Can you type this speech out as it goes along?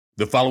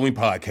The following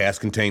podcast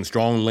contains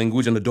strong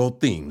language and adult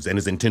themes and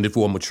is intended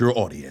for a mature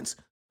audience.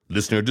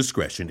 Listener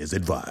discretion is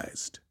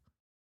advised.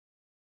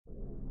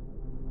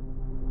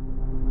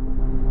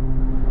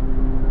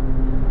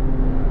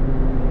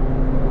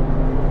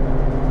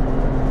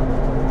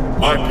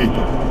 My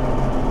people,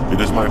 it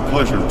is my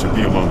pleasure to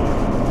be among you.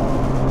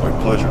 My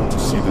pleasure to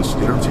see this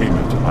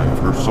entertainment I have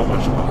heard so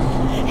much about.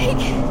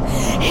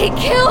 He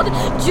killed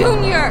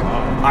Junior!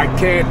 I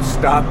can't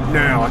stop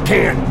now. I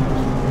can't.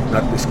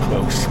 Not this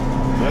close.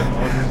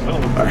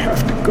 I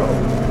have to go.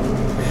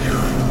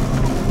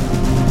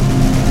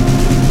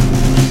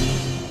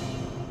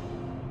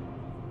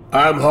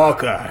 I'm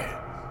Hawkeye.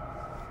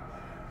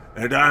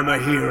 And I'm a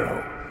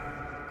hero.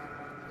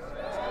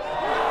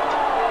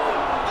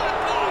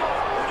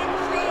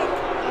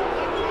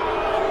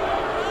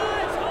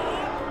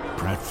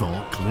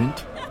 Pratfall,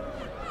 Clint?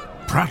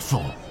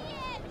 Pratfall!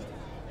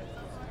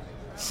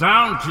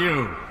 Sound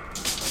cue!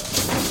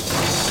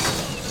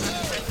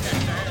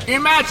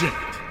 Imagine it!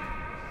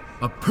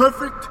 A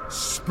perfect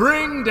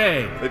spring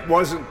day! It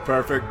wasn't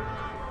perfect.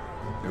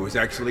 It was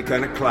actually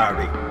kind of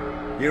cloudy.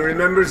 You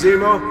remember,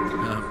 Zemo?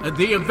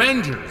 The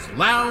Avengers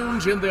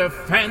lounge in their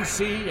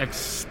fancy,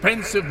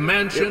 expensive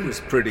mansion. It was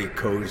pretty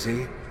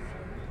cozy.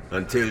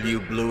 Until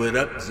you blew it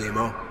up,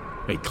 Zemo.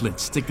 Hey, Clint,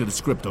 stick to the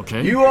script,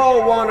 okay? You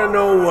all want to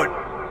know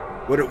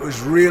what it was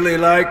really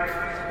like,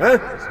 huh?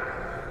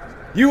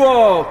 You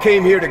all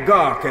came here to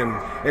gawk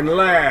and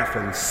laugh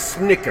and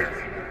snicker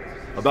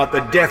about the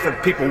death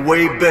of people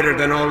way better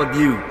than all of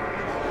you.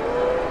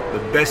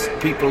 The best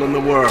people in the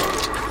world.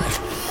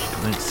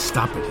 Clint,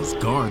 stop it. His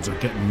guards are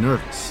getting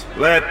nervous.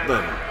 Let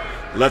them.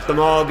 Let them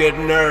all get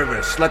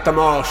nervous. Let them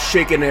all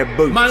shake in their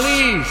boots. My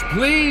liege,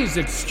 please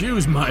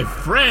excuse my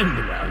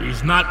friend.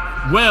 He's not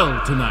well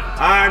tonight.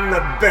 I'm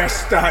the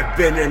best I've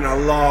been in a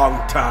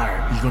long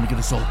time. He's gonna get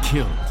us all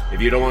killed.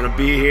 If you don't want to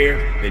be here,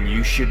 then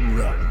you should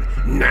run.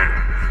 Now.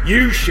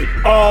 You should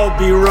all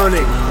be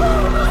running. He's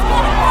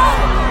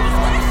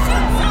gonna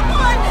shoot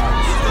someone!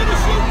 He's gonna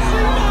shoot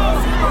someone!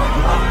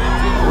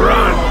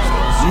 Run!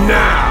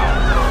 Now!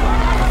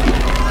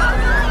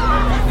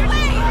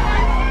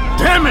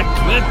 Damn it,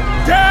 Clint!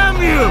 Damn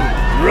you!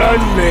 Run,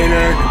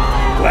 Maynard.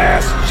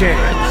 Last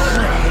chance.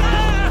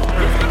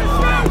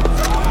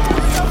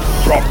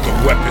 Drop the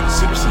weapon,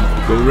 citizen.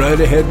 Go right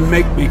ahead and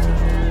make me.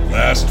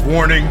 Last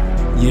warning.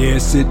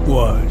 Yes, it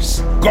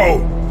was.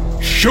 Go!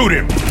 Shoot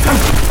him!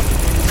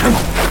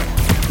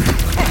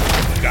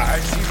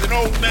 Guys, he's an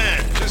old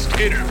man. Just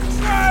hit him.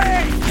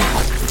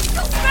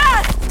 So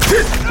fast!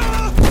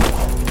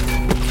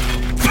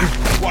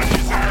 Watch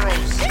his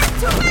arrows. There's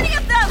too many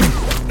of them!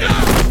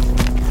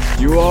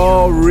 You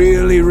all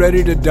really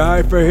ready to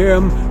die for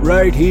him?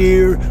 Right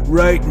here,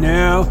 right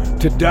now?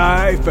 To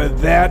die for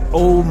that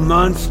old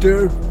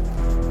monster?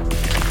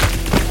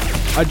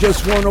 I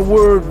just want a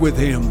word with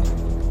him.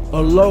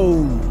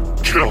 Alone.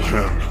 Kill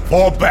him.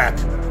 Fall back.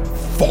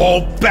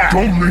 Fall back.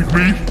 Don't leave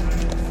me.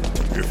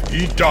 If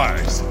he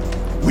dies,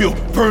 we'll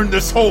burn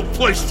this whole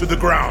place to the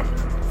ground.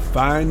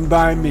 Fine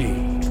by me.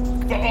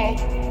 Fall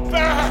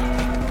back.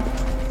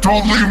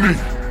 Don't leave me.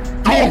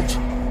 Don't.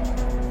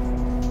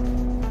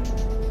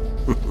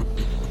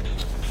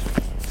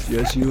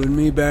 Just you and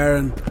me,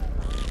 Baron.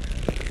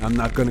 I'm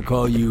not gonna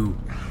call you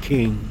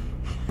King.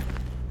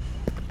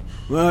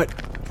 What?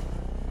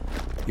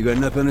 You got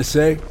nothing to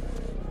say?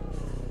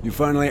 You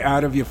finally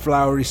out of your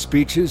flowery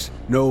speeches?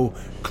 No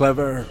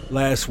clever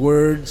last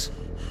words?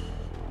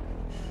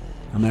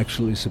 I'm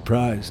actually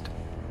surprised.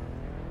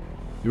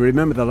 You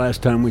remember the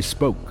last time we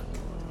spoke?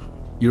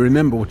 You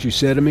remember what you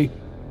said to me?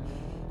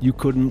 You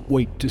couldn't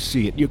wait to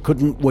see it. You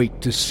couldn't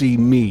wait to see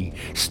me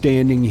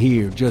standing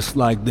here just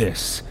like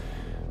this.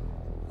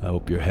 I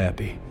hope you're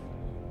happy.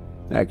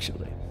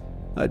 Actually,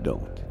 I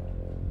don't.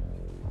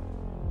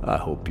 I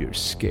hope you're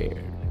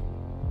scared.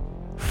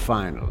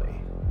 Finally,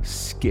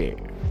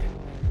 scared.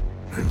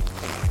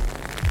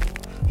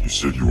 You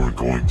said you weren't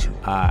going to.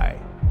 I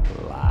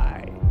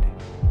lied.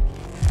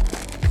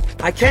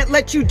 I can't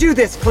let you do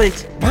this,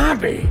 Clint.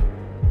 Bobbi!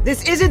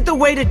 This isn't the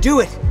way to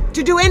do it.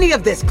 To do any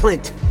of this,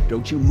 Clint.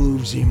 Don't you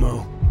move,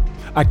 Zemo.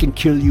 I can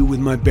kill you with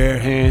my bare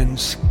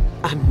hands.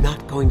 I'm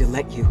not going to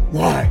let you.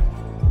 Why?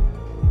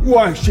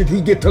 Why should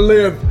he get to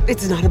live?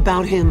 It's not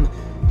about him.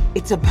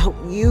 It's about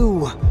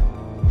you.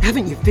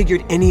 Haven't you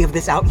figured any of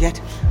this out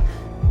yet?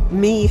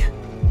 Me,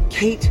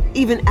 Kate,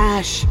 even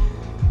Ash.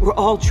 We're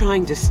all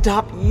trying to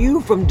stop you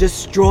from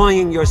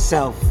destroying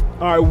yourself.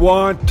 I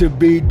want to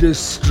be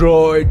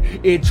destroyed.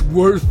 It's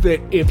worth it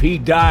if he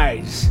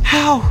dies.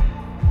 How?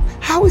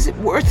 How is it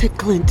worth it,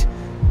 Clint?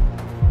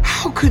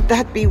 How could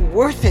that be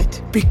worth it?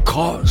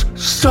 Because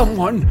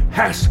someone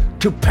has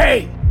to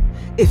pay.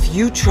 If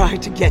you try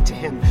to get to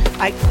him,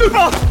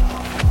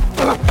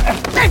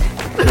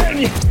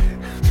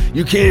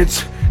 You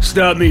can't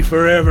stop me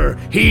forever.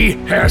 He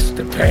has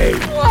to pay.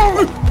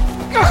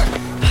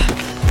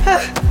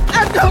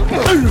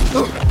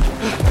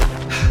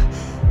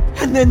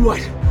 And then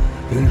what?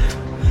 It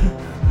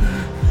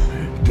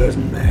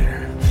doesn't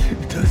matter.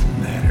 It doesn't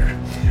matter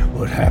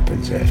what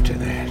happens after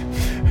that.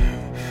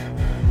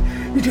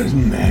 It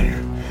doesn't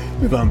matter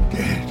if I'm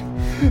dead.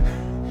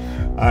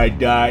 I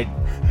died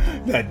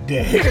that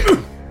day.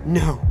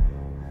 No,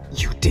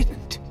 you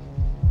didn't.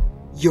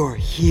 You're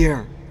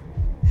here.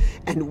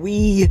 And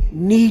we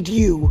need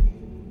you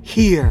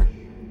here.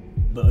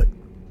 But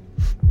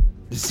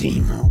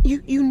Zemo...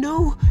 You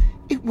know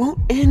it won't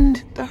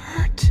end the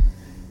hurt.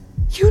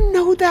 You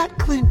know that,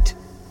 Clint.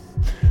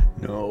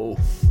 No.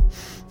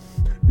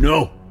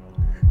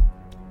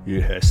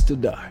 It has to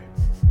die.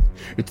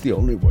 It's the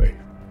only way.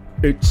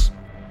 It's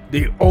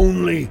the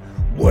only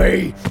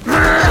way.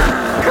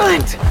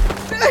 Clint!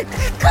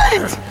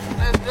 Clint!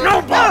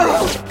 No,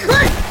 Bobbi!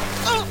 Clint!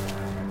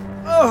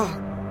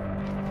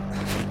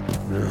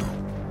 No.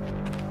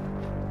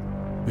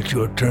 It's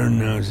your turn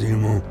now,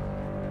 Zemo.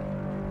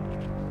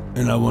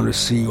 And I want to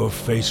see your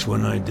face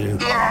when I do.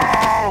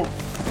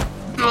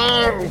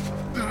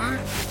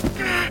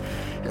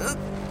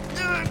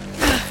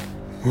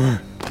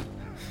 What?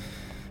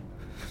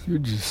 You're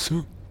just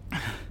some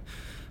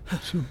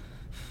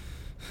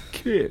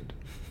kid.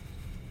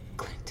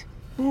 Clint.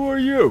 Who are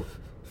you?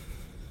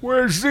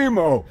 Where's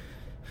Zemo?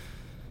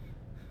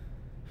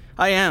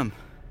 I am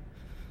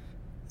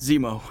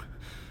Zemo.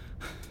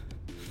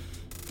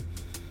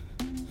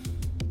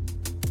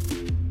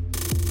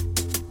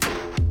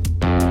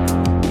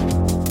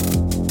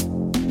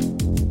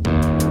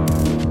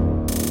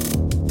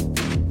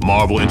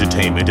 Marvel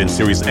Entertainment and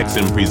Sirius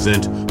XM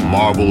present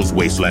Marvel's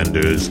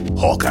Wastelanders,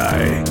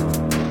 Hawkeye.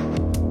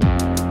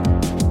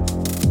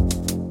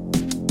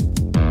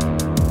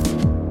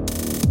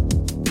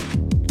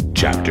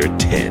 Chapter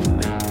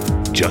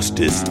 10,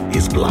 Justice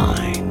is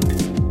Blind.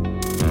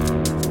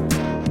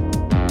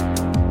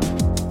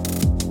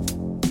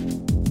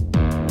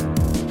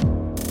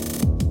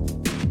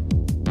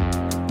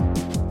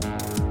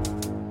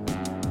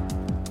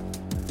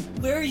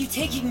 Where are you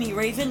taking me,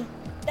 Raven?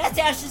 That's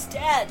Ash's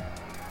dad.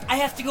 I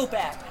have to go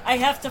back. I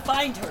have to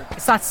find her.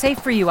 It's not safe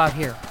for you out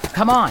here.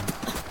 Come on.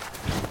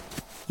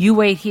 You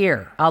wait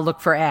here. I'll look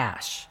for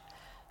Ash.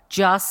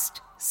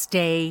 Just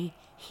stay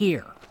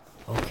here.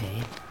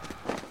 Okay.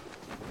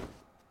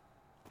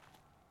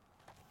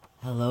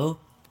 Hello?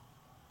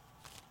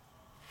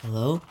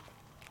 Hello?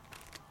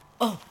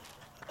 Oh!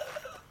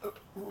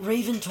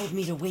 Raven told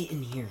me to wait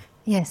in here.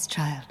 Yes,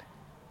 child.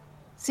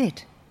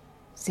 Sit.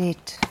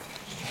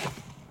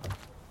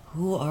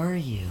 Who are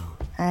you?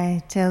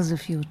 I tell the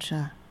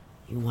future.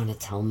 You want to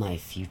tell my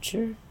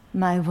future?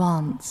 My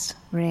wants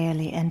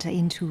rarely enter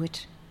into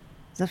it.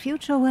 The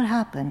future will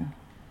happen,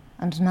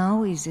 and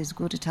now is as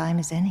good a time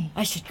as any.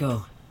 I should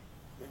go.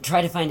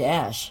 Try to find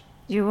Ash.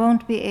 You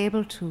won't be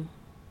able to.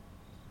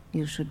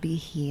 You should be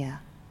here.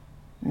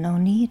 No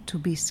need to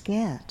be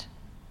scared.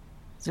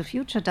 The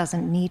future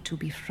doesn't need to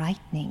be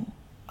frightening.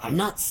 I'm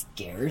not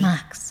scared.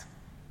 Max,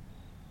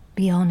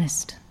 be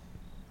honest.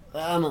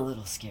 I'm a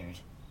little scared.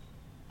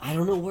 I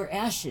don't know where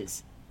Ash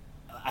is.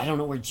 I don't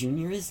know where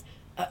Junior is.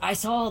 I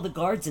saw all the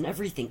guards and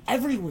everything.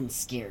 Everyone's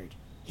scared.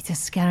 It's a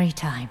scary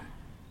time.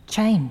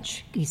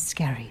 Change is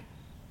scary.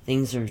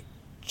 Things are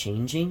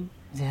changing?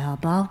 They're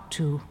about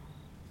to.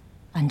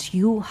 And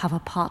you have a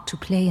part to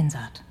play in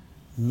that.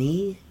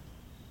 Me?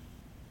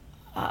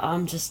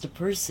 I'm just a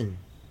person.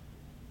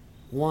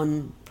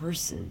 One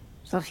person.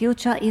 The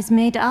future is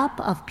made up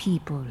of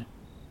people.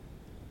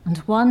 And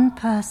one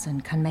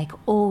person can make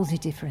all the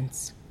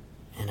difference.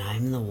 And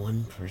I'm the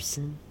one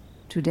person?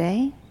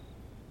 Today,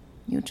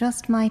 you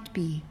just might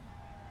be.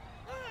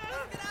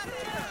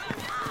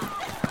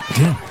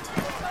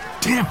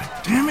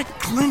 Damn it,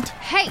 Clint!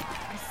 Hey,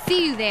 I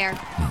see you there.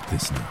 Not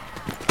this now.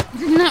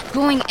 You're not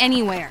going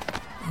anywhere.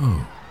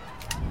 Oh.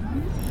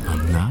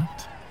 I'm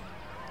not?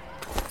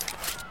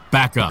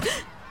 Back up.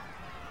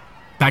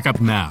 Back up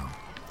now.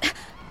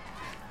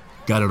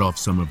 Got it off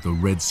some of the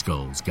Red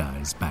Skull's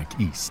guys back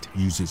east.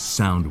 Uses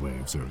sound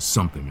waves or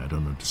something I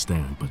don't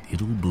understand, but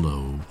it'll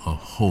blow a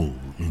hole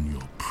in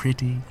your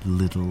pretty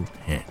little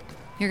head.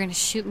 You're gonna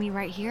shoot me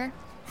right here?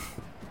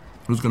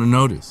 Who's gonna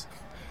notice?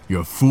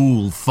 Your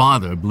fool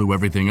father blew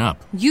everything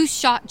up. You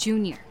shot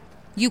Junior.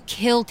 You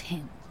killed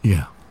him.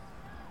 Yeah.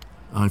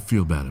 I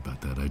feel bad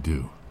about that, I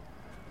do.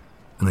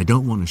 And I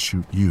don't want to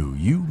shoot you.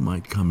 You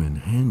might come in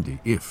handy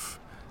if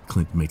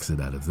Clint makes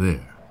it out of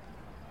there.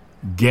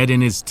 Get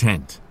in his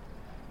tent.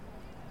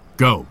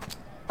 Go.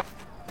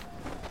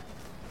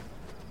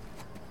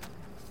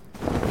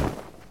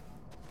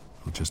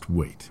 We'll just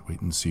wait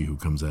and see who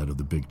comes out of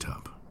the big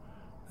top.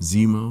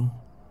 Zemo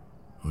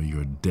or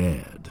your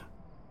dad.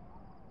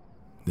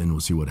 Then we'll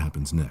see what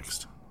happens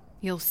next.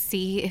 You'll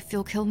see if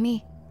you'll kill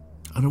me?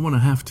 I don't want to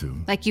have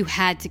to. Like you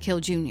had to kill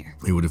Junior.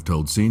 He would have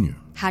told Senior.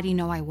 How do you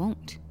know I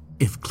won't?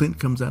 If Clint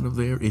comes out of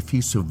there, if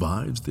he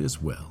survives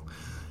this, well,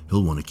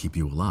 he'll want to keep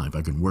you alive.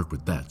 I can work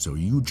with that, so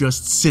you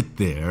just sit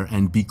there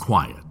and be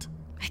quiet.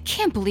 I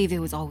can't believe it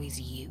was always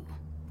you.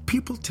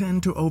 People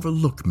tend to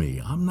overlook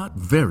me. I'm not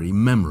very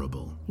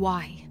memorable.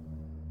 Why?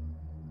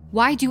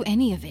 Why do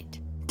any of it?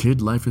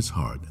 Kid, life is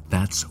hard.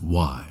 That's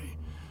why.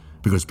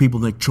 Because people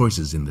make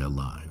choices in their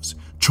lives.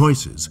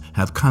 Choices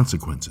have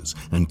consequences,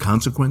 and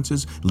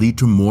consequences lead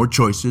to more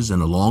choices,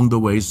 and along the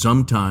way,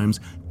 sometimes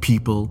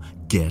people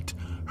get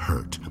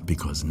hurt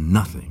because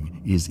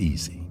nothing is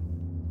easy.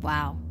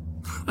 Wow.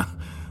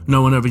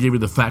 No one ever gave you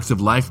the facts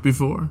of life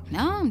before?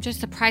 No, I'm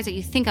just surprised that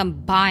you think I'm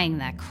buying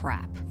that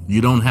crap.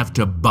 You don't have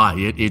to buy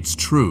it, it's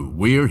true.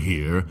 We're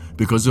here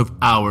because of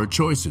our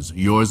choices,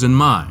 yours and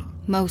mine.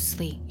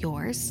 Mostly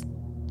yours.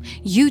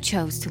 You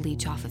chose to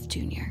leech off of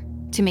Junior,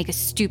 to make a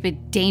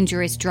stupid,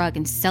 dangerous drug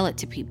and sell it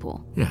to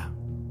people. Yeah.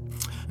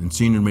 And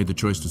Senior made the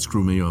choice to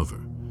screw me over.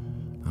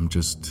 I'm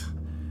just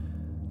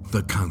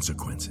the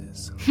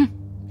consequences.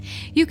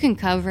 You can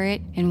cover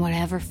it in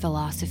whatever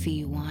philosophy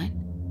you want,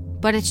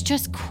 but it's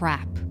just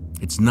crap.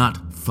 It's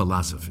not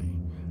philosophy.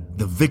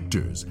 The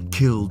victors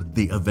killed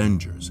the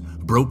Avengers,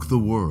 broke the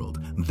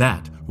world.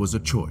 That was a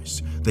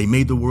choice. They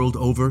made the world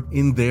over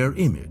in their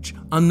image.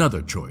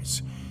 Another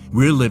choice.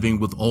 We're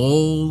living with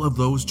all of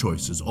those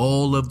choices,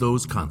 all of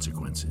those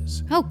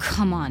consequences. Oh,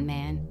 come on,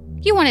 man.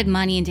 You wanted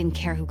money and didn't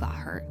care who got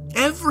hurt.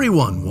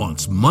 Everyone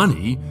wants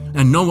money,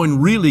 and no one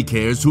really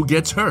cares who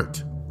gets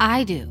hurt.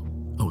 I do.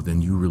 Oh,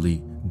 then you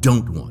really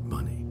don't want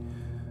money.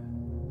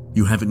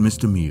 You haven't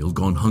missed a meal,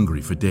 gone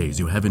hungry for days.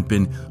 You haven't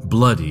been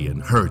bloody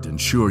and hurt and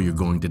sure you're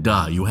going to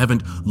die. You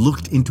haven't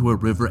looked into a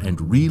river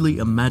and really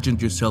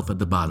imagined yourself at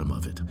the bottom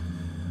of it.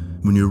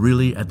 When you're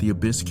really at the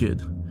abyss,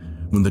 kid,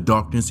 when the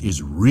darkness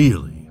is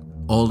really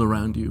all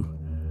around you,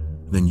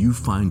 then you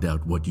find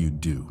out what you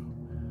do.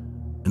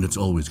 And it's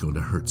always going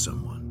to hurt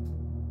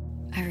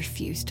someone. I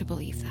refuse to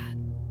believe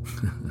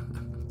that.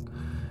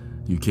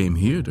 You came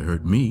here to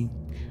hurt me.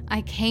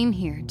 I came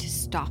here to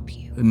stop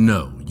you.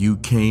 No, you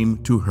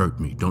came to hurt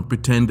me. Don't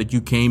pretend that you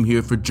came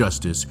here for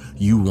justice.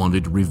 You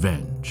wanted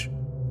revenge.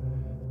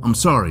 I'm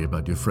sorry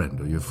about your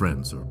friend or your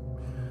friends or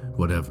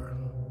whatever.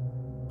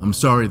 I'm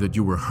sorry that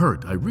you were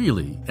hurt. I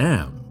really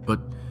am.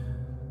 But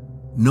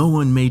no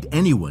one made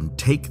anyone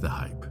take the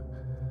hype.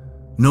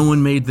 No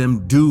one made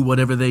them do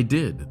whatever they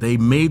did. They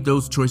made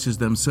those choices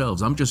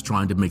themselves. I'm just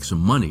trying to make some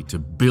money, to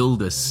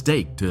build a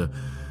stake, to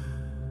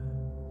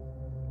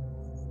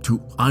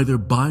either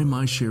buy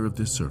my share of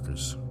this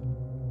circus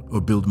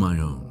or build my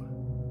own.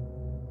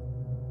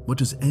 What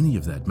does any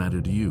of that matter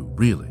to you,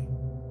 really?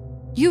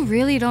 You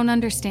really don't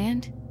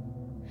understand?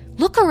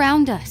 Look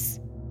around us.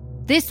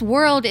 This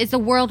world is a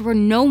world where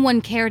no one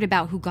cared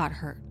about who got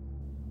hurt.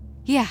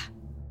 Yeah,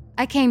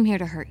 I came here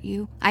to hurt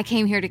you. I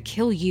came here to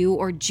kill you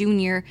or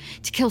Junior,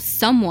 to kill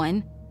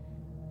someone.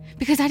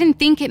 Because I didn't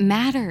think it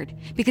mattered.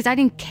 Because I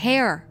didn't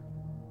care.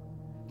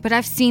 But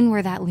I've seen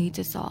where that leads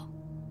us all.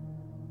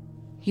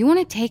 You want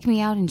to take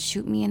me out and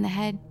shoot me in the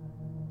head?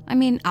 I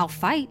mean, I'll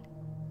fight.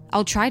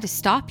 I'll try to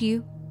stop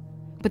you.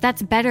 But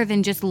that's better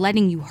than just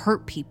letting you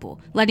hurt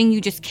people, letting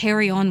you just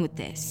carry on with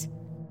this.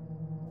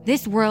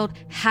 This world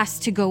has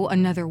to go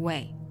another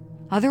way.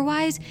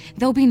 Otherwise,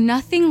 there'll be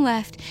nothing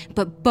left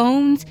but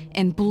bones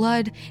and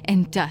blood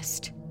and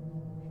dust.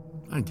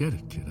 I get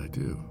it, kid, I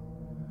do.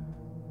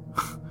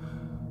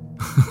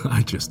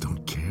 I just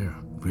don't care,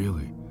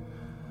 really.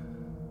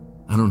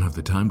 I don't have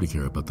the time to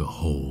care about the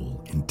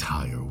whole,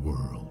 entire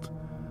world.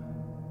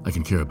 I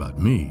can care about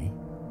me,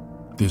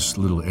 this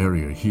little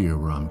area here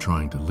where I'm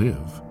trying to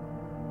live.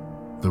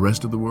 The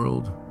rest of the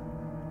world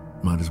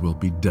might as well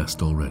be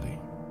dust already.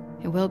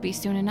 It will be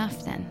soon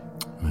enough, then.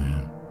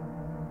 Man,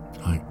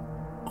 I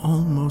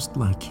almost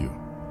like you.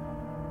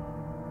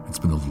 It's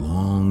been a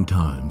long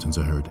time since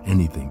I heard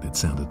anything that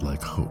sounded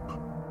like hope.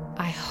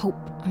 I hope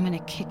I'm gonna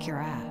kick your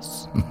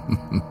ass.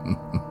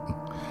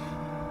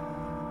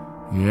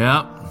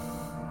 Yeah,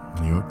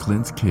 you're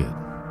Clint's kid.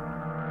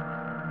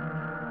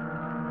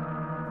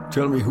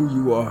 Tell me who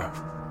you are.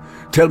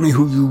 Tell me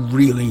who you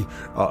really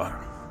are.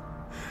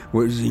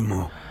 Where's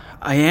Zemo?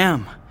 I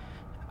am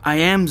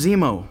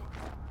Zemo.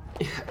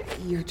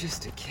 You're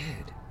just a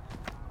kid.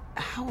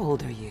 How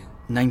old are you?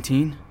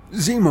 19?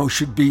 Zemo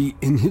should be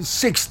in his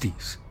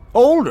 60s.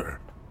 Older.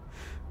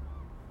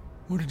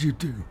 What did you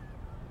do?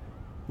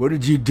 What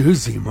did you do,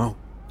 Zemo?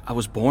 I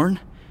was born?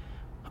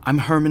 I'm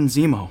Herman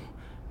Zemo.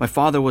 My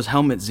father was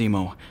Helmut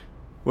Zemo.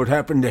 What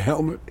happened to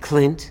Helmut?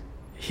 Clint?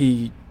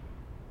 He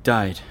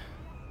died.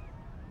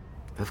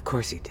 Of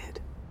course he did.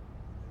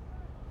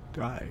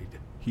 Died?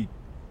 He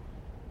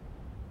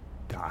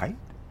died?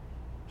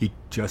 He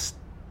just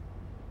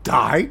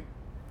died?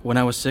 When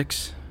I was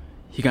 6,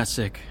 he got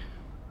sick.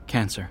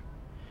 Cancer.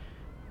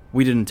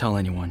 We didn't tell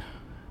anyone.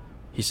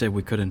 He said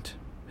we couldn't.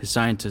 His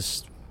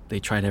scientists, they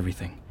tried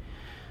everything.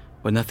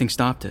 But nothing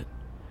stopped it.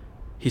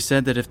 He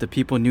said that if the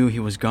people knew he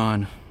was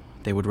gone,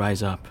 they would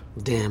rise up.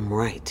 Damn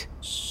right.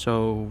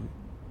 So,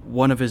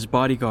 one of his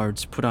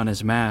bodyguards put on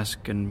his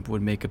mask and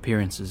would make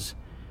appearances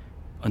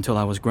until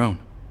I was grown.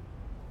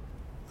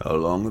 How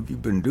long have you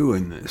been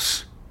doing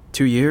this?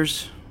 2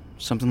 years?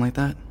 Something like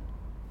that?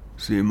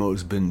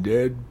 Zemo's been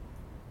dead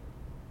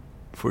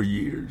for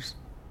years.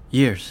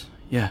 Years,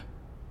 yeah.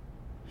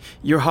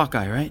 You're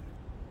Hawkeye, right?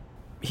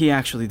 He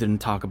actually didn't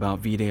talk about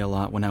V-Day a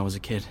lot when I was a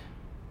kid.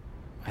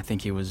 I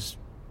think he was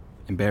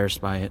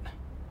embarrassed by it.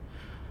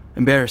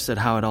 Embarrassed at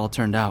how it all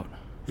turned out.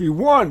 He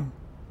won.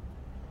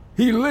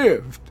 He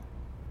lived.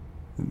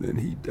 And then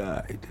he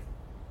died.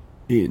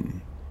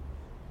 In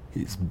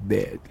his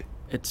bed.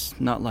 It's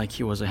not like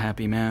he was a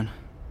happy man.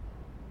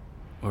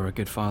 Or a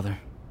good father.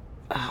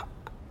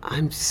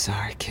 I'm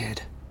sorry,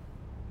 kid.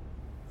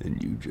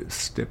 And you just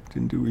stepped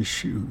into his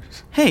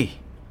shoes. Hey,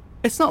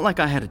 it's not like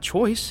I had a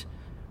choice.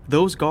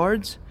 Those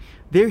guards,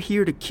 they're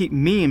here to keep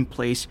me in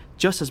place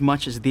just as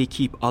much as they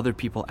keep other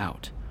people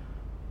out.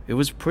 It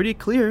was pretty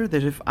clear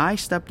that if I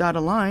stepped out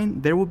of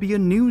line, there would be a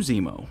new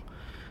Zemo.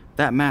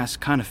 That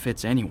mask kind of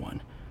fits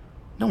anyone.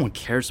 No one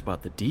cares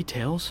about the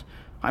details.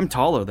 I'm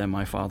taller than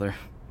my father.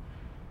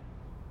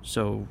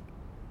 So,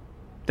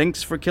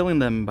 thanks for killing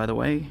them, by the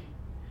way.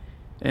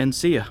 And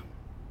see ya.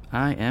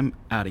 I am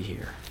out of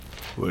here.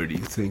 Where do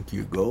you think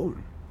you're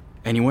going?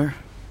 Anywhere?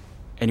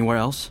 Anywhere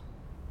else?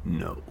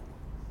 No.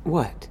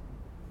 What?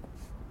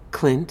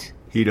 Clint?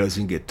 He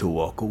doesn't get to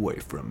walk away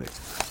from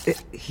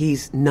it.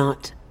 He's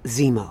not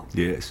Zemo.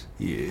 Yes,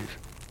 he is.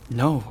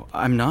 No,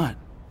 I'm not.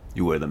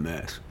 You wear the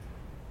mask.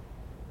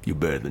 You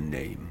bear the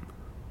name.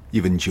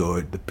 You've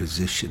enjoyed the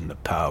position, the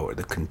power,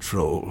 the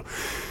control.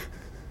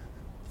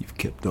 You've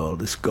kept all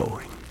this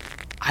going.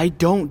 I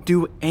don't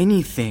do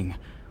anything.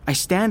 I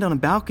stand on a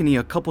balcony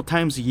a couple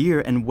times a year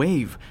and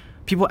wave.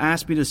 People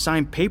ask me to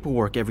sign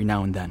paperwork every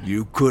now and then.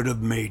 You could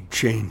have made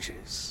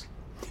changes.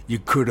 You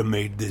could have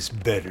made this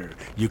better.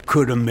 You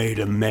could have made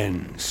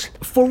amends.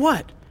 For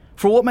what?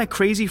 For what my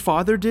crazy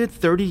father did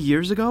 30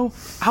 years ago?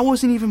 I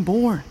wasn't even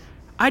born.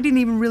 I didn't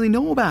even really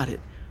know about it.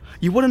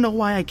 You want to know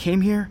why I came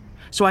here?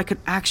 So I could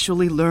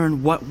actually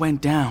learn what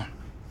went down.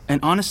 And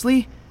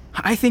honestly,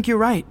 I think you're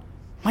right.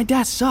 My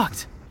dad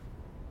sucked.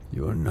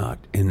 You're not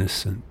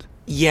innocent.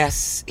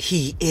 Yes,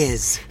 he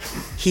is.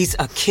 He's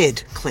a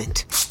kid,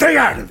 Clint. Stay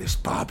out of this,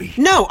 Bobbi.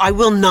 No, I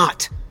will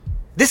not.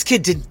 This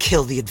kid didn't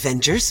kill the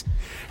Avengers.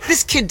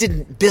 This kid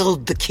didn't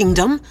build the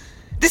kingdom.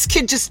 This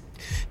kid just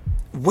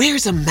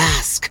wears a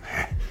mask.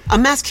 A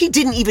mask he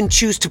didn't even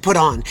choose to put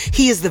on.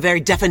 He is the very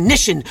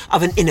definition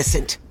of an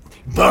innocent.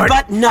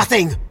 But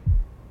nothing.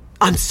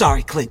 I'm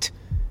sorry, Clint.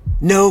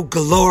 No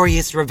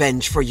glorious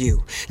revenge for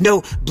you.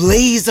 No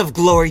blaze of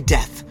glory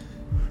death.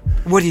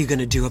 What are you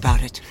gonna do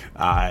about it?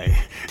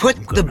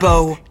 Put the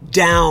bow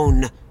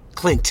down,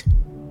 Clint.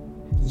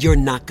 You're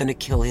not gonna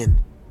kill him.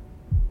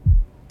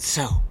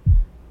 So,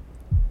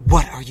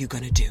 what are you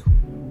gonna do?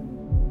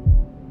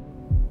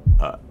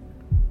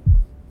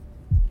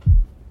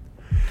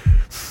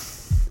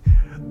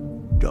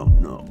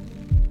 Don't know.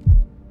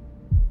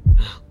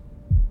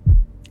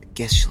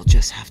 Guess you'll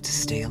just have to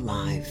stay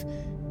alive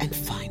and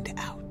find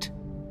out.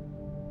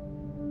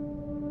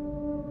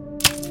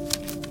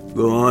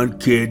 Go on,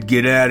 kid.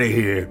 Get out of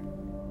here.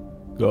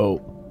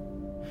 Go.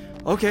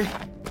 Okay.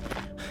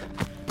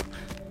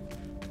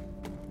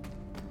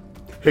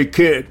 Hey,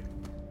 kid.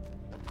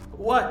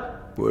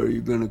 What? Where are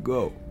you gonna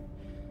go?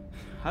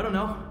 I don't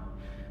know.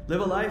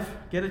 Live a life,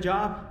 get a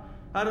job.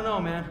 I don't know,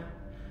 man.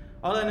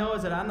 All I know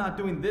is that I'm not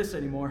doing this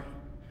anymore.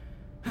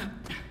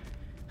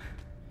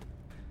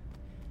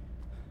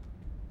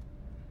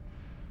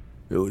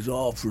 It was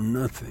all for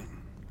nothing.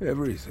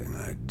 Everything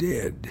I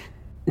did.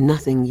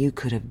 Nothing you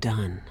could have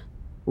done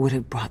would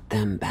have brought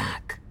them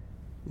back.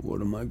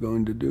 What am I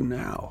going to do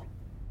now?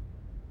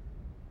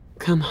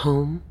 Come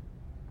home.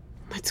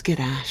 Let's get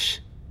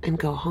Ash and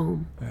go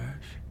home.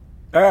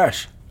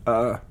 Ash?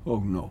 Oh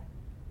no.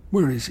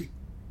 Where is he?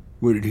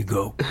 Where did he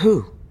go?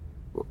 Who?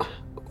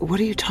 What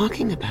are you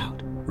talking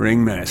about?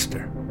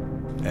 Ringmaster.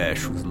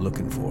 Ash was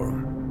looking for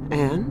him.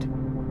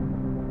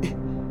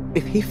 And?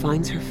 If he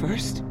finds her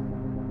first?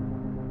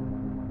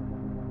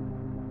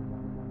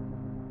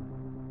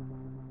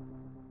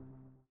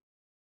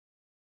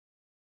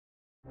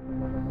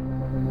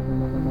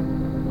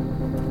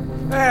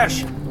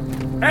 Ash!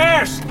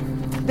 Ash!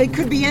 They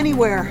could be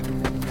anywhere.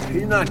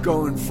 He's not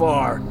going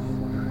far.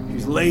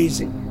 He's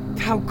lazy.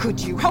 How could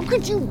you? How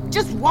could you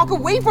just walk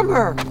away from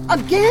her?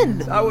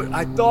 Again?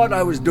 I thought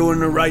I was doing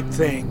the right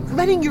thing.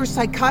 Letting your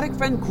psychotic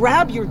friend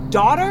grab your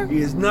daughter?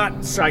 He is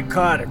not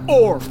psychotic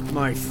or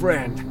my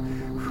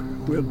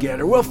friend. We'll get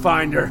her. We'll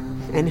find her.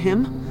 And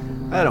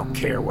him? I don't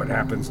care what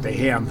happens to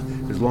him,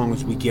 as long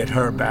as we get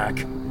her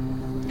back.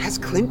 Has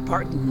Clint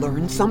Barton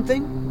learned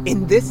something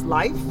in this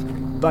life?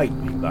 Bite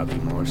me,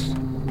 Bobbi Morse.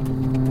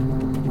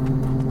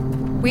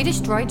 We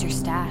destroyed your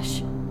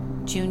stash,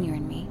 Junior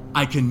and me.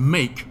 I can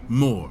make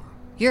more.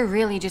 You're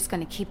really just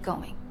gonna keep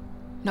going,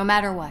 no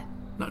matter what.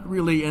 Not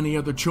really any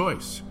other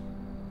choice.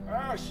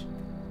 Ash!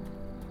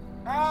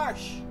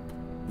 Ash!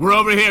 We're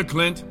over here,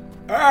 Clint.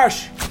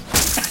 Ash!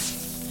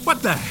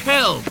 What the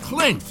hell,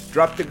 Clint?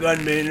 Drop the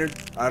gun, Maynard.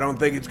 I don't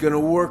think it's gonna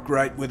work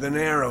right with an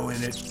arrow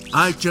in it.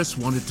 I just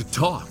wanted to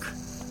talk.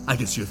 I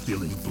guess you're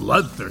feeling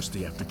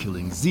bloodthirsty after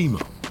killing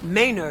Zemo.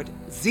 Maynard,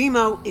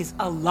 Zemo is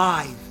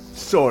alive.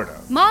 Sort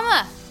of.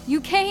 Mama,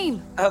 you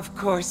came. Of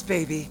course,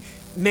 baby.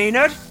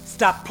 Maynard,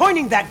 stop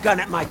pointing that gun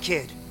at my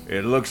kid.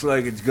 It looks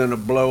like it's gonna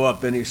blow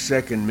up any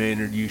second,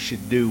 Maynard. You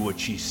should do what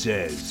she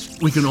says.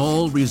 We can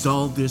all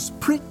resolve this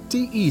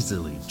pretty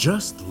easily.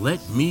 Just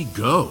let me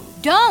go.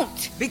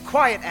 Don't! Be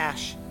quiet,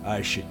 Ash.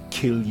 I should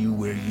kill you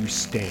where you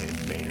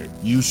stand, Maynard.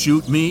 You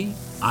shoot me,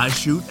 I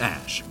shoot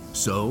Ash.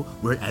 So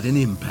we're at an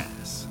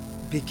impasse.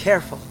 Be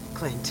careful,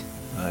 Clint.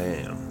 I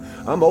am.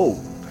 I'm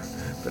old,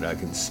 but I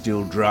can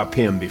still drop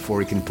him before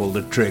he can pull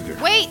the trigger.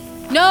 Wait!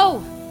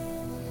 No!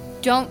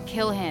 Don't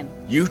kill him.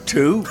 You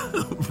too?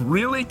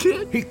 Really,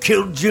 kid? He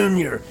killed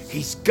Junior.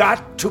 He's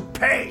got to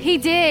pay. He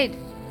did.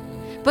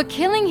 But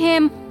killing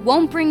him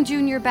won't bring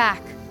Junior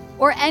back.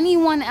 Or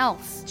anyone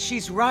else.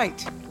 She's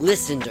right.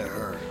 Listen to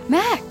her.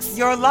 Max!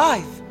 You're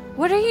alive.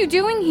 What are you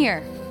doing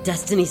here?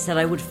 Destiny said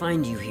I would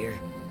find you here.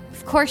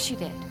 Of course you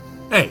did.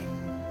 Hey,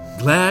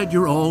 glad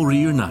you're all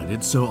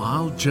reunited, so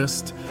I'll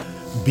just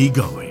be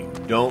going.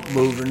 Don't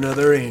move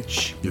another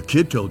inch. Your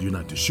kid told you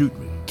not to shoot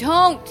me.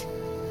 Don't!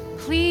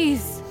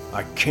 Please.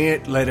 I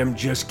can't let him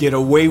just get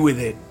away with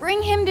it.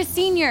 Bring him to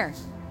Senior.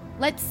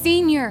 Let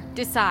Senior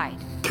decide.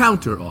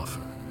 Counter offer.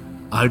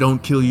 I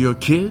don't kill your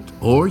kid,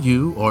 or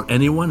you, or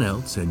anyone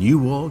else, and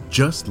you all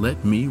just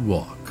let me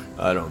walk.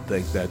 I don't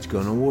think that's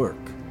gonna work.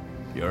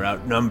 You're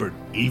outnumbered.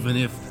 Even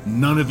if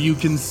none of you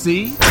can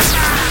see?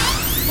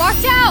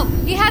 Watch out!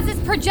 He has this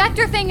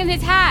projector thing in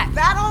his hat.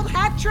 That old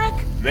hat trick?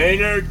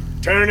 Maynard,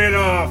 turn it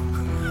off.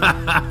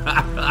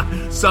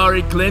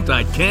 Sorry, Clint,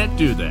 I can't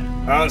do that.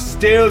 I'll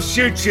still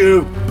shoot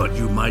you. But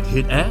you might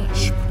hit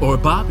Ash, or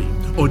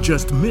Bobbi, or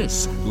just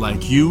miss,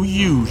 like you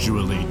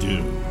usually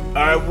do.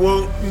 I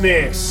won't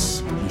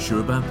miss. You sure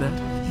about that?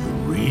 You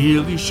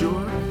really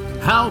sure?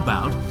 How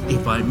about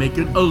if I make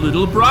it a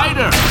little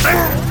brighter?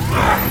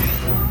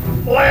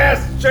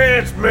 Last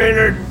chance,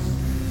 Maynard.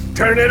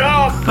 Turn it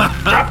off.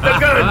 Drop the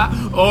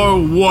gun. Or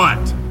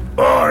what?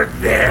 Or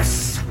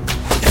this.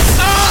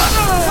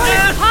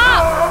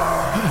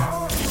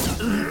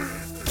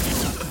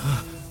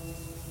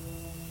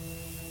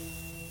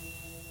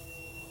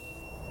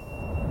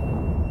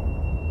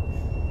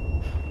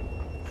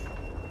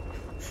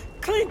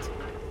 Clint!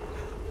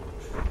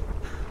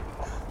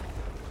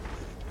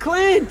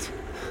 Clint!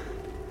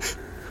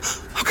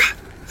 Oh, God.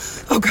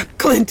 Oh, God,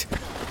 Clint!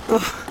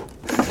 Oh,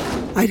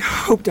 I'd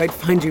hoped I'd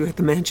find you at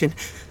the mansion.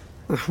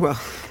 Well,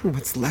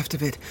 what's left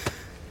of it.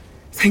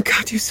 Thank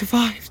God you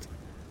survived.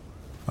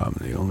 I'm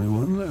the only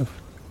one left.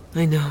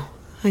 I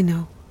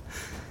know.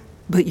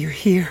 But you're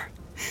here.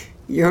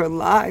 You're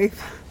alive.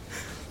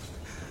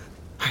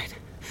 All right.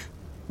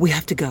 We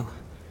have to go.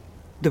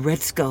 The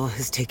Red Skull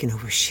has taken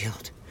over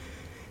S.H.I.E.L.D.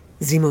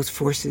 Zemo's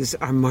forces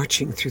are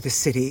marching through the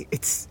city.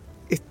 It's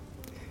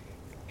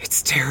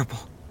terrible.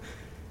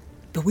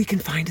 But we can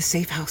find a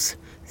safe house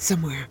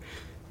somewhere.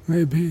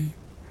 Maybe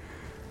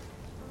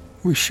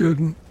we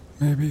shouldn't.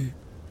 Maybe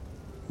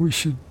we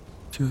should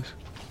just...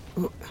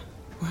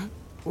 What?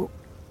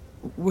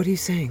 What are you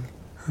saying?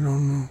 I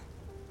don't know.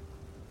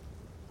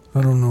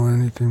 I don't know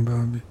anything,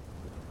 Bobbi.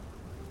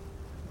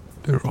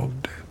 They're all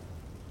dead.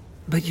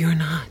 But you're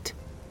not.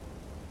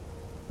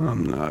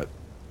 I'm not.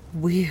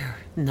 We're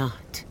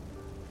not.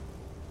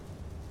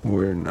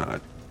 We're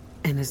not.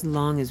 And as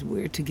long as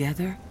we're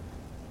together,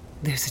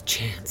 there's a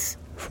chance.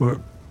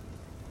 For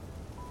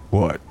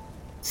what?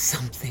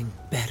 Something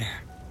better.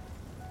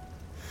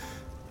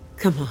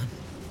 Come on.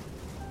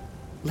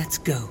 Let's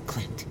go,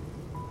 Clint.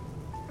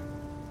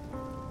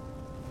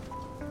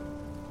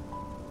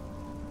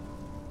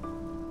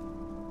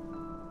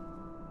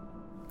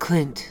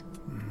 Clint.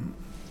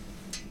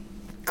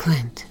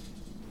 Clint.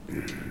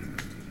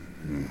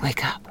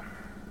 Wake up.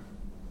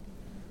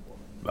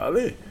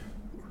 Bobbi?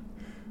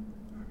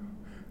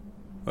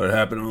 What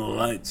happened to the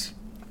lights?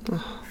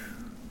 Oh,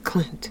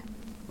 Clint.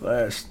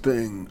 Last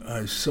thing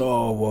I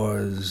saw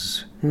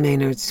was...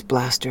 Maynard's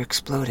blaster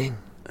exploding.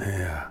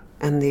 Yeah.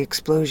 And the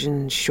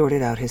explosion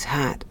shorted out his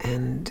hat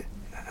and...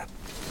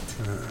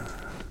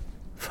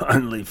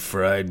 finally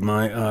fried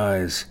my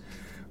eyes.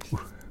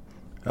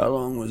 How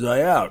long was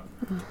I out?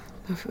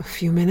 A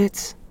few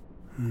minutes.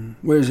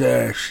 Where's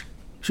Ash?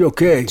 She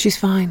okay? She's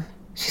fine.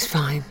 She's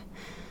fine.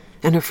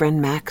 And her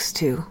friend Max,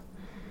 too.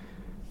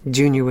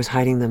 Junior was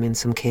hiding them in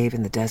some cave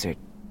in the desert.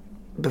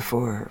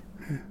 Before...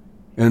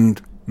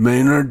 And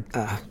Maynard?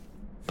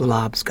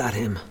 Blob's got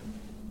him.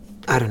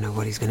 I don't know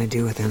what he's gonna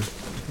do with him.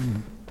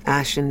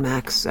 Ash and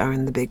Max are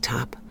in the big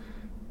top,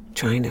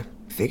 trying to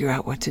figure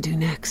out what to do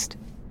next.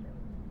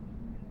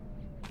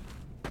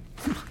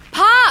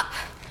 Pop!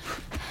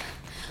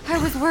 I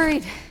was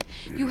worried.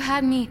 You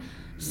had me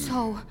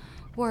so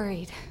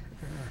worried.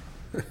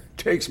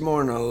 Takes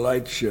more than a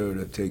light show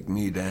to take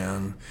me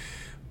down.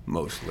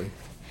 Mostly.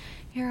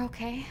 You're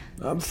okay?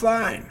 I'm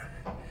fine.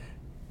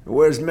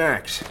 Where's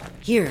Max?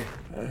 Here.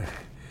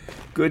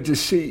 Good to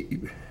see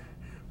you.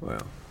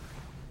 Well,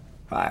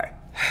 hi.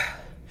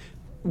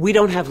 We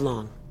don't have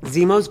long.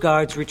 Zemo's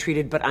guards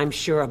retreated, but I'm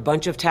sure a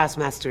bunch of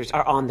taskmasters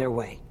are on their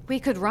way. We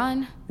could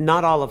run.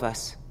 Not all of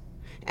us.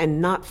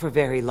 And not for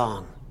very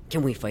long.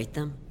 Can we fight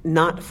them?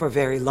 Not for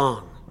very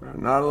long.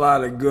 Not a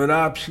lot of good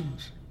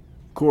options.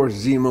 Of course,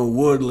 Zemo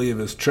would leave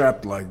us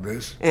trapped like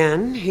this.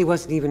 And he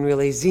wasn't even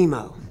really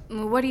Zemo.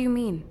 What do you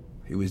mean?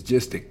 He was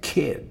just a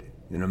kid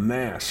in a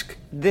mask.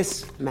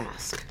 This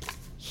mask.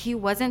 He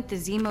wasn't the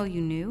Zemo you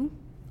knew?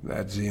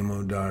 That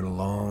Zemo died a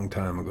long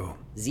time ago.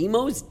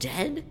 Zemo's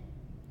dead?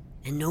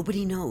 And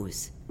nobody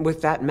knows.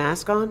 With that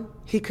mask on,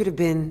 he could have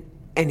been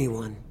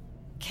anyone.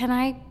 Can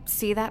I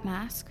see that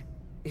mask?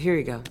 Here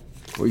you go.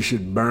 We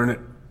should burn it.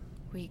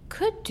 We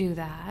could do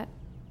that.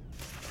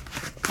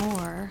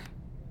 Or...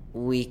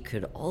 we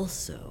could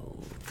also...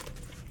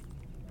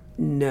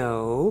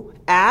 No.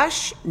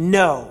 Ash,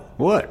 no.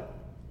 What?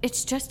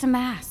 It's just a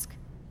mask.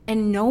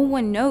 And no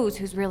one knows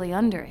who's really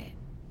under it.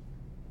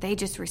 They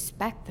just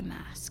respect the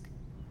mask.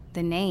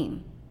 The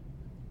name.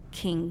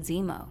 King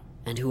Zemo.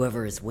 And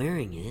whoever is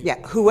wearing it...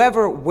 Yeah,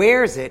 whoever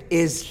wears it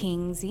is...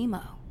 King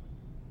Zemo.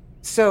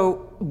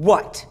 So,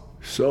 what?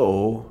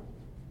 So,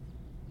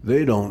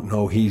 they don't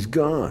know he's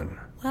gone.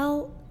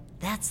 Well,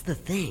 that's the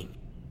thing.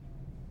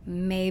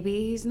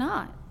 Maybe he's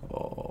not.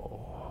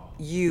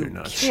 You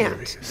not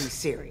can't serious. be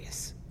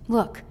serious.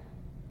 Look,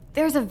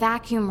 there's a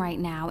vacuum right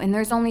now, and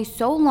there's only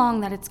so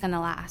long that it's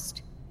gonna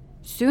last.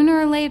 Sooner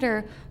or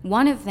later,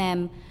 one of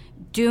them,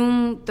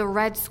 Doom, the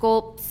Red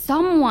Skull,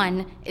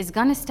 someone is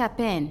gonna step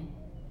in.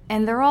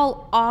 And they're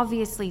all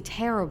obviously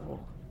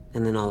terrible.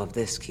 And then all of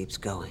this keeps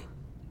going.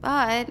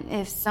 But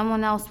if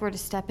someone else were to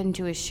step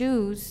into his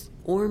shoes...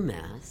 or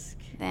mask...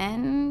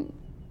 then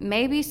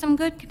maybe some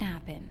good can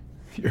happen.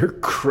 You're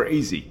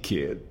crazy,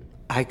 kid.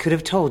 I could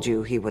have told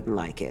you he wouldn't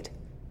like it.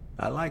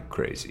 I like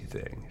crazy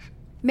things.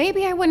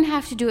 Maybe I wouldn't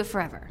have to do it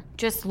forever.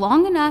 Just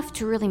long enough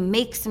to really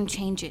make some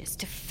changes,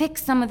 to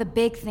fix some of the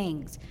big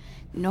things.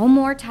 No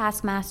more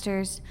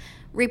taskmasters.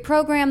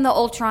 Reprogram the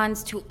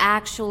Ultrons to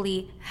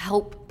actually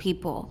help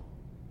people.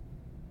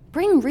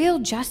 Bring real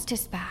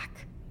justice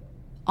back.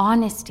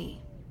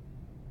 Honesty.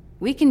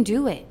 We can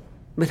do it.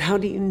 But how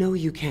do you know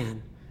you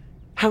can?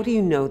 How do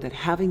you know that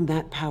having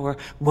that power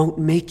won't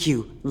make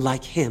you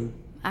like him?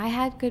 I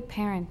had good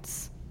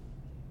parents.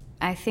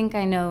 I think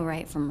I know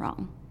right from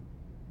wrong.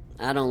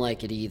 I don't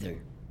like it either.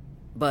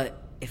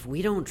 But if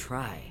we don't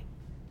try...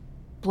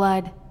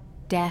 blood,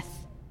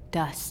 death,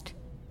 dust.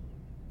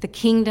 The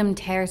kingdom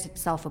tears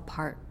itself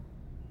apart.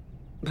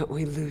 But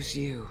we lose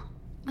you.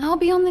 I'll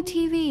be on the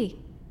TV.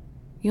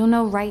 You'll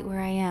know right where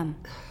I am.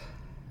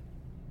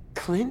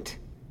 Clint?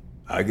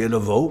 I get a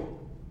vote?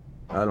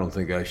 I don't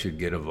think I should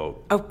get a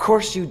vote. Of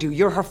course you do.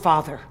 You're her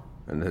father.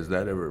 And has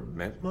that ever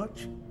meant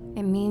much?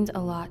 It means a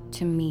lot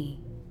to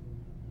me.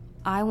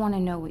 I want to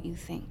know what you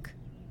think.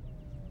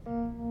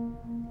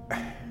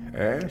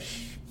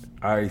 Ash,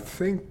 I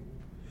think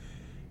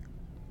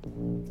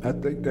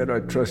that I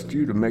trust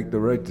you to make the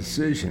right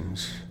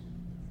decisions,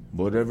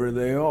 whatever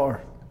they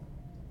are.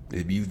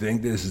 If you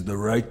think this is the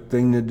right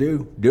thing to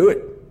do, do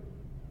it.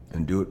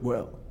 And do it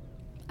well.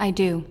 I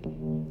do.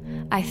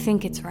 I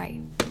think it's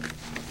right.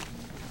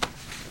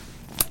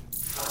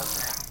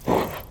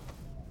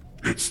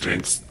 It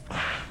stinks.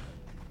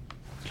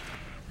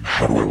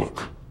 How do I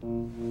look?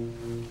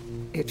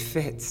 It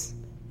fits.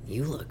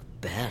 You look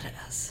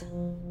badass.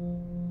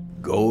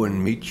 Go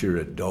and meet your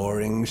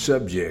adoring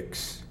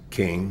subjects,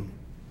 King.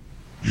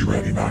 You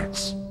ready,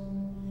 Max?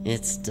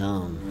 It's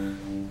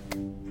dumb.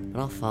 But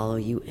I'll follow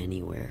you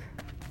anywhere.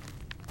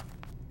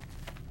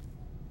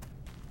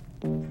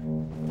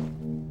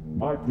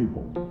 My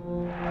people.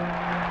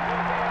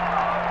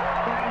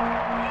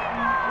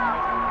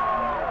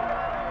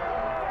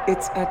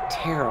 It's a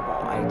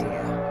terrible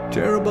idea.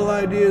 Terrible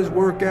ideas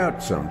work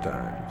out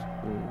sometimes.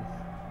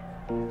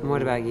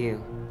 What about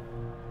you?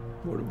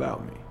 What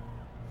about me?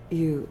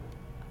 You,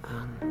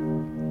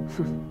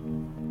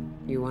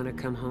 you want to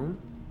come home?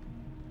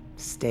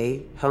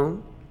 Stay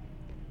home?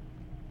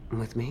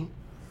 With me?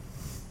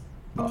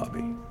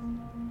 Bobbi,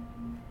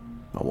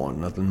 I want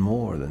nothing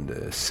more than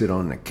to sit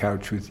on the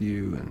couch with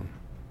you and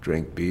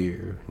drink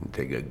beer and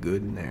take a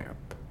good nap.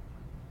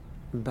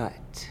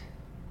 But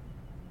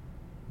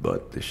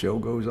the show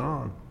goes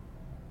on.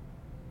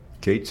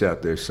 Kate's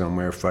out there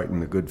somewhere fighting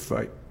the good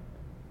fight.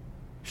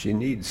 She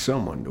needs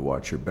someone to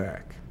watch her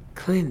back.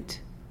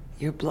 Clint,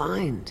 you're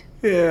blind.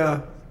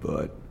 Yeah,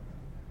 but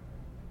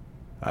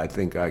I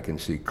think I can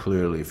see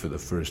clearly for the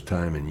first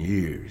time in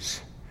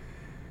years.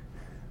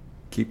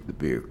 Keep the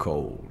beer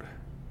cold.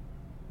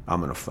 I'm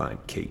gonna find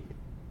Kate.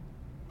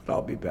 But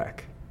I'll be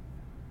back.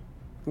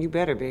 You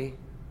better be.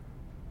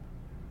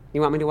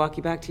 You want me to walk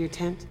you back to your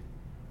tent?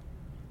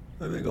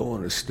 I think I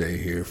want to stay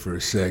here for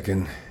a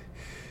second.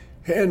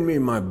 Hand me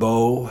my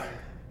bow.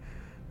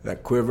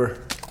 That quiver.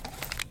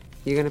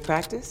 You gonna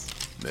practice?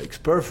 Makes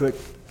perfect.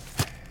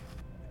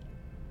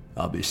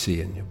 I'll be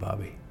seeing you,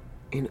 Bobbi.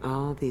 In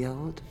all the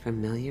old,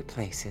 familiar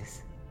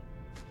places.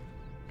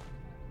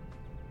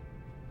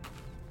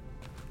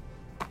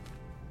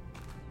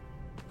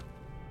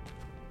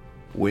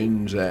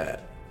 Wind's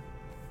at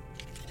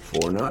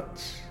 4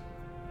 knots.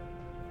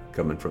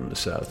 Coming from the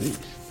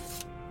southeast.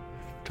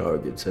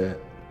 Target's at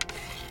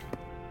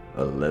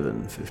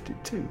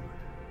 11:52.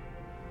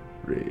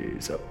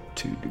 Raise up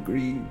 2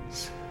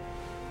 degrees.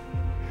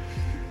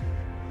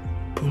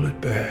 Pull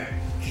it back.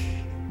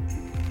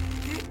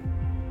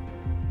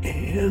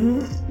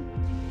 And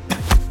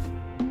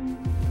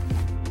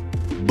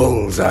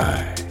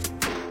bullseye.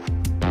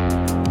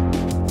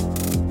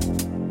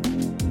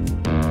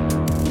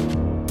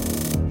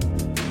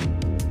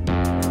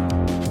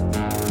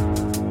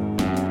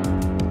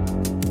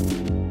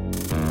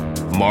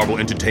 Marvel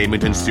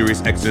Entertainment and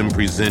SiriusXM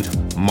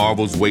present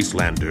Marvel's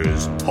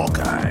Wastelanders,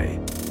 Hawkeye.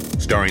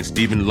 Starring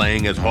Stephen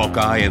Lang as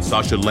Hawkeye and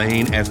Sasha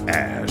Lane as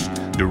Ash.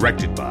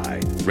 Directed by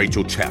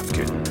Rachel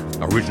Chavkin.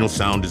 Original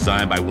sound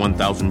design by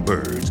 1000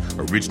 Birds.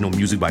 Original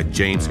music by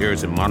James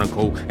Harrison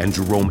Monaco and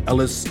Jerome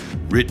Ellis.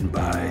 Written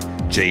by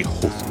J.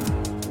 Holtham.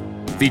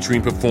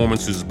 Featuring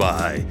performances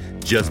by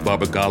Jess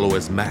Barbagallo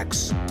as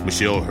Max.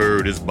 Michelle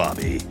Hurd as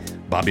Bobbi.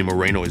 Bobby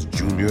Moreno as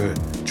Junior.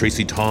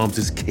 Tracie Thoms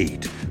as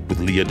Kate. With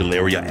Lea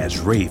DeLaria as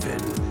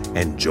Raven.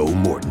 And Joe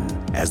Morton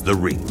as the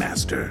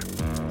Ringmaster.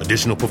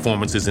 Additional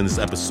performances in this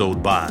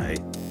episode by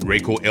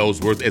Rachel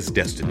Ellsworth as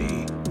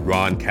Destiny.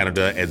 Ron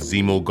Canada as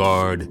Zemo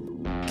Guard.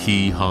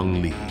 Ki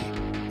Hung Lee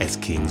as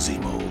King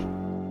Zemo.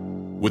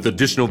 With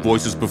additional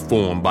voices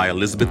performed by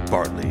Elizabeth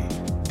Bartley,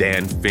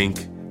 Dan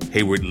Fink,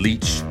 Hayward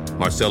Leach,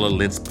 Marcella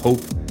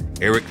Lentz-Pope,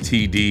 Eric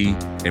T.D.,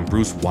 and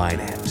Bruce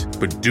Wynant.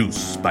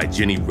 Produced by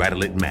Jenny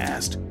Radelet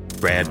Mast,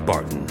 Brad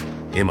Barton,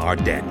 M.R.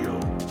 Daniel,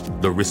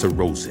 Larissa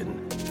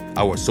Rosen.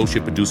 Our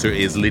associate producer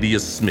is Lydia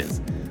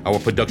Smith. Our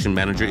production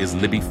manager is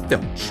Libby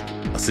Felch.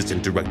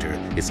 Assistant director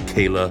is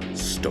Kayla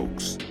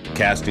Stokes.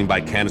 Casting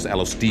by Candace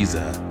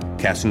Alosteza.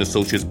 Casting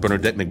associates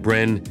Bernadette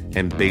McBren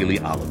and Bailey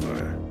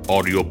Oliver.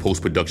 Audio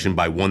post-production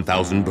by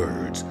 1000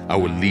 Birds.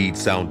 Our lead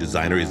sound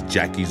designer is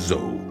Jackie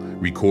Zoe.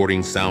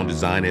 Recording, sound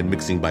design, and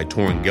mixing by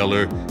Torrin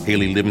Geller,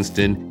 Haley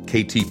Livingston,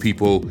 KT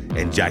People,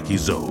 and Jackie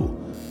Zoe.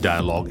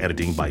 Dialogue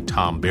editing by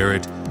Tom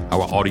Barrett.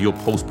 Our audio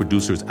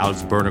post-producer is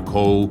Alex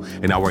Berner-Cole,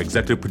 and our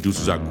executive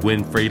producers are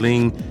Gwen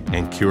Frayling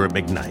and Kira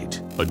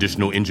McKnight.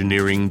 Additional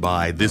engineering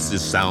by This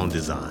Is Sound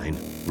Design,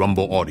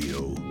 Rumble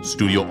Audio,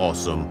 Studio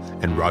Awesome,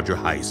 and Roger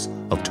Heiss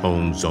of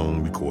Tone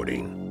Zone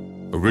Recording.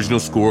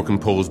 Original score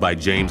composed by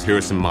James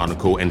Harrison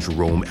Monaco and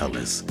Jerome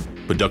Ellis.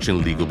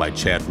 Production legal by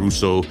Chad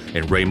Russo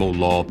and Ramo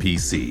Law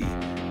PC.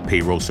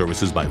 Payroll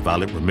services by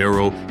Violet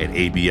Romero and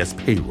ABS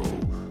Payroll.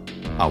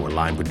 Our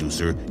line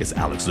producer is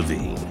Alex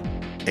Levine.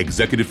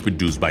 Executive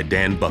produced by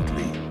Dan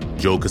Buckley,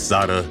 Joe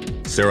Casada,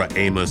 Sarah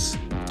Amos,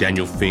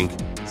 Daniel Fink,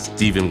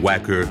 Stephen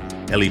Wacker,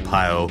 Ellie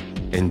Pyle,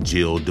 and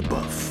Jill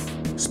DeBuff.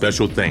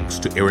 Special thanks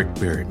to Eric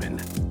Berryman,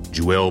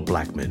 Joelle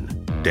Blackman,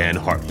 Dan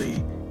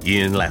Hartley,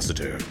 Ian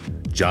Lassiter,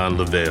 John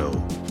Lavelle,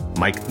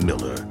 Mike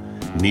Miller,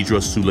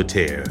 Nidra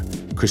Sulater,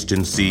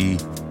 Kristen C.,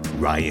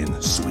 Ryan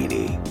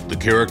Sweeney. The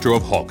character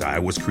of Hawkeye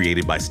was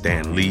created by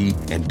Stan Lee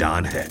and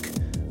Don Heck.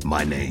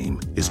 My name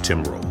is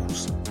Tim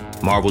Rose.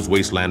 Marvel's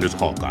Wastelanders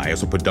Hawkeye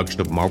is a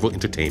production of Marvel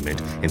Entertainment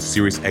and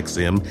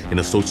SiriusXM in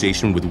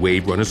association with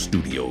Wave Runner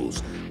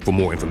Studios. For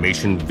more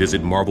information,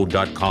 visit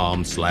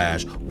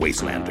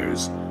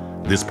marvel.com/wastelanders.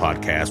 This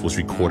podcast was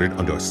recorded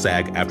under a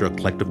SAG-AFTRA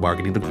collective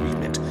bargaining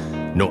agreement.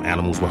 No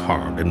animals were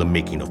harmed in the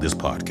making of this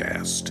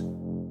podcast.